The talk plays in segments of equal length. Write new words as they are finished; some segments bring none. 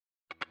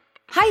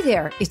Hi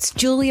there, it's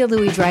Julia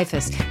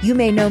Louis-Dreyfus. You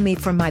may know me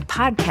from my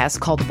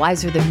podcast called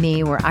Wiser Than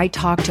Me, where I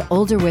talk to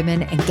older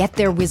women and get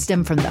their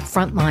wisdom from the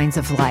front lines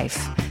of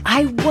life.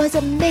 I was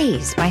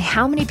amazed by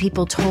how many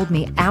people told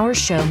me our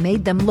show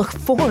made them look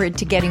forward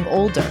to getting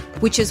older,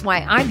 which is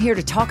why I'm here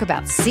to talk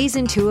about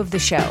season 2 of the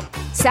show.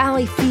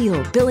 Sally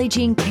Field, Billie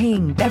Jean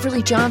King,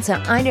 Beverly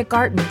Johnson, Ina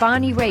Garten,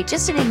 Bonnie Raitt,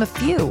 just to name a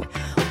few.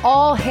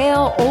 All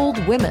hail old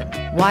women.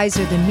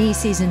 Wiser Than Me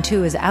season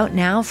 2 is out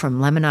now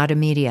from Lemonada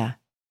Media.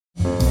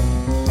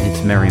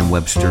 It's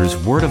Merriam-Webster's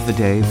Word of the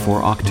Day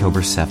for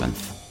October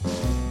 7th.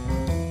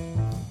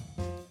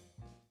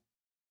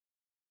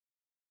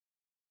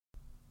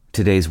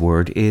 Today's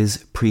word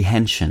is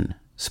prehension,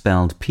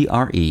 spelled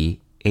P-R-E-H-E-N-S-I-O-N.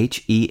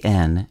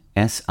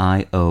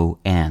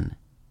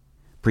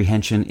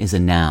 Prehension is a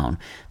noun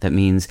that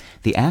means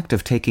the act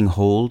of taking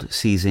hold,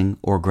 seizing,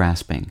 or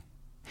grasping.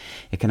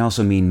 It can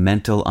also mean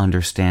mental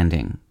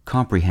understanding,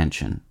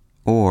 comprehension,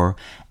 or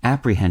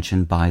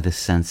apprehension by the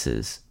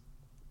senses.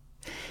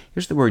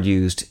 Here's the word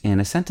used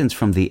in a sentence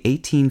from the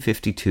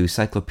 1852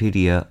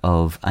 Cyclopaedia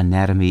of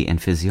Anatomy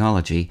and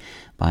Physiology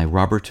by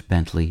Robert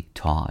Bentley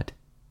Todd.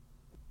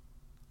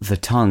 The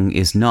tongue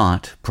is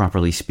not,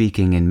 properly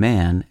speaking in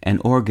man, an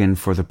organ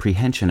for the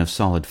prehension of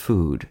solid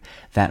food,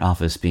 that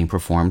office being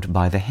performed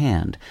by the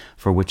hand,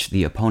 for which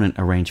the opponent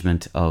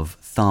arrangement of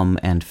thumb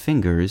and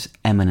fingers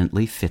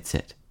eminently fits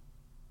it.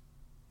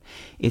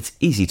 It's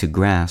easy to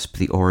grasp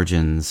the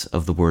origins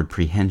of the word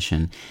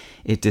prehension.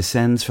 It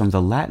descends from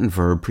the Latin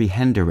verb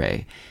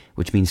prehendere,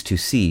 which means to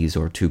seize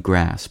or to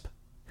grasp.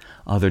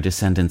 Other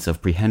descendants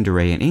of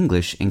prehendere in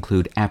English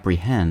include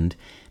apprehend,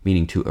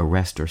 meaning to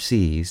arrest or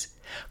seize,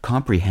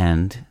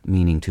 comprehend,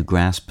 meaning to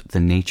grasp the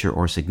nature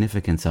or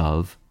significance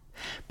of,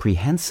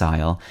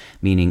 prehensile,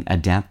 meaning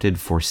adapted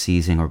for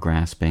seizing or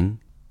grasping,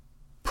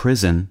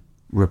 prison,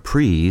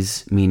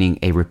 reprise, meaning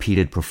a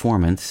repeated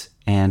performance,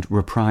 and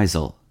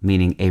reprisal,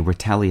 meaning a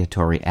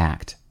retaliatory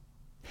act.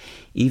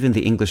 Even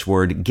the English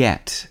word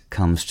get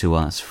comes to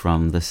us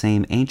from the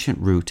same ancient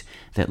root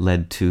that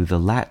led to the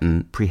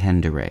Latin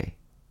prehendere.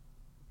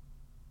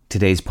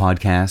 Today's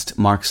podcast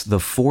marks the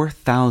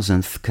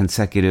 4,000th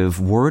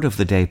consecutive Word of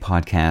the Day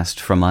podcast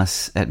from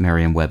us at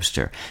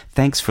Merriam-Webster.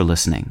 Thanks for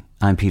listening.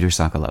 I'm Peter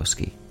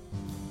Sokolowski.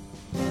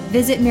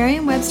 Visit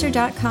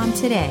Merriam-Webster.com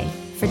today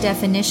for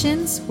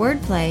definitions,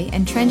 wordplay,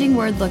 and trending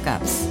word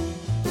lookups.